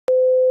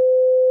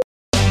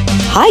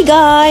Hi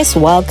guys!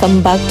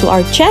 Welcome back to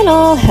our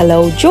channel.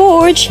 Hello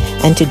George!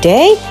 And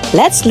today,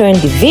 let's learn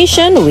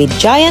division with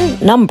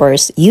giant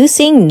numbers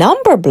using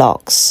number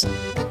blocks.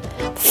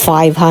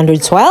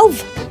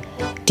 512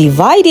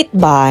 divided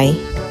by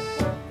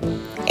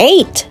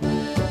 8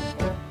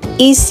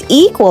 is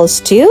equals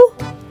to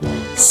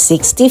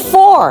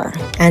 64.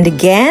 And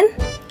again,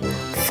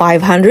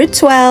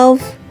 512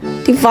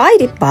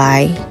 divided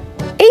by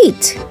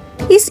 8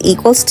 is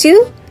equals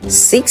to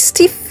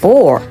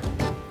 64.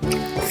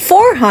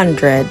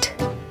 400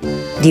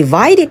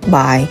 divided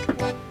by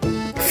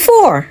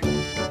 4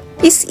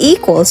 is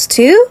equals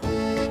to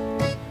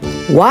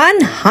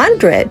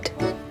 100.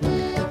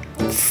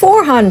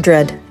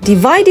 400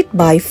 divided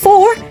by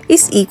 4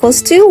 is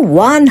equals to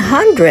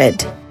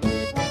 100.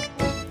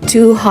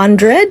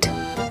 200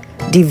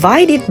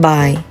 divided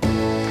by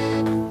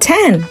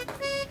 10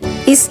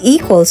 is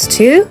equals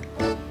to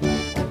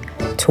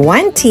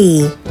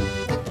 20.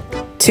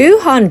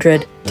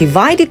 200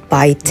 divided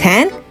by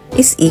 10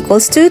 is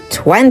equals to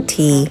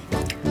 20.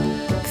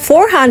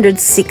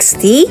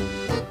 460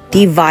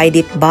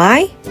 divided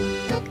by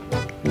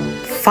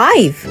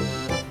 5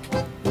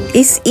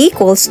 is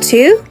equals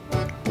to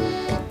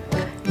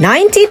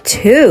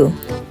 92.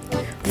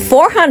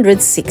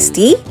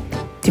 460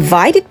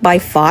 divided by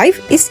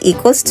 5 is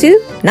equals to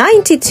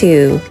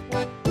 92.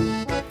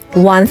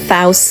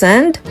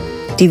 1000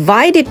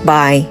 divided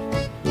by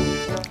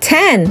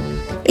 10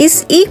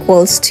 is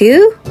equals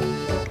to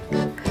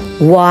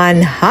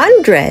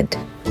 100.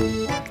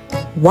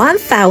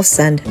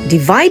 1000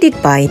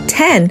 divided by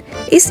 10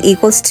 is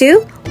equals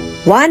to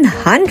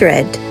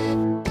 100.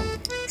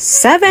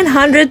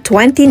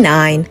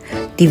 729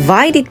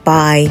 divided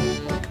by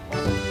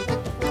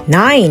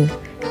 9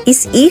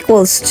 is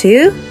equals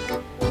to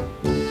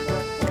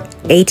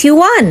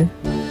 81.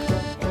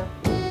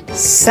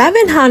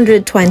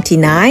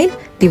 729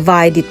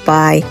 divided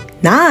by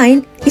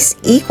 9 is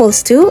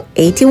equals to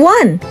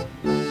 81.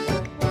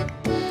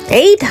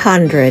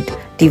 800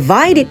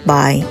 divided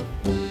by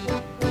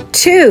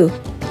 2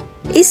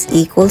 is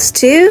equals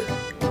to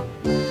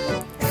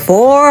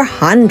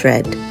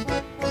 400.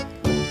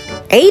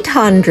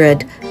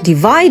 800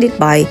 divided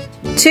by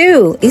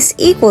 2 is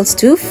equals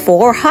to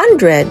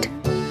 400.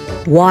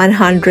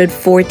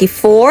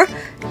 144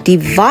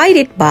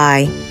 divided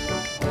by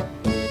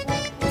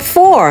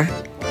 4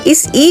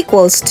 is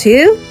equals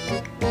to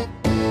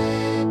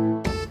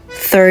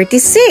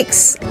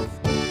 36.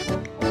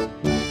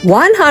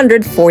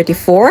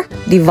 144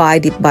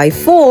 divided by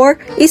 4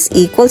 is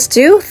equals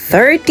to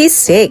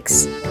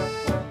 36.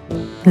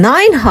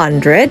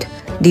 900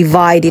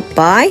 divided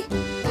by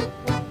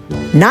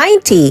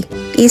 90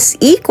 is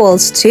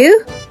equals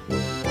to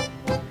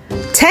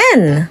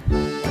 10.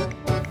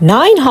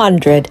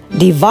 900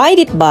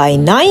 divided by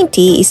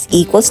 90 is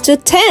equals to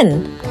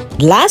 10.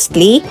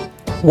 Lastly,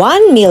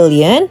 1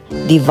 million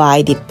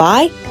divided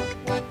by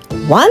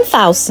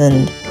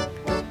 1000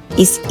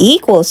 is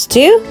equals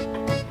to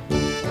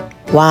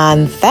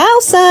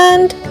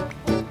 1000.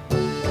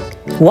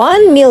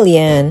 1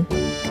 million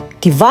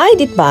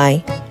divided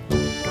by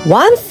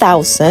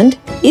 1000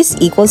 is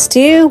equals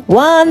to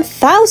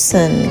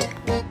 1000.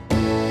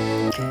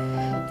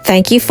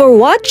 Thank you for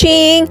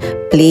watching.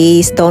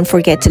 Please don't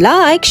forget to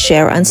like,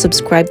 share, and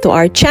subscribe to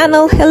our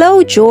channel.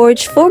 Hello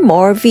George for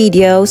more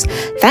videos.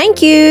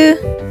 Thank you.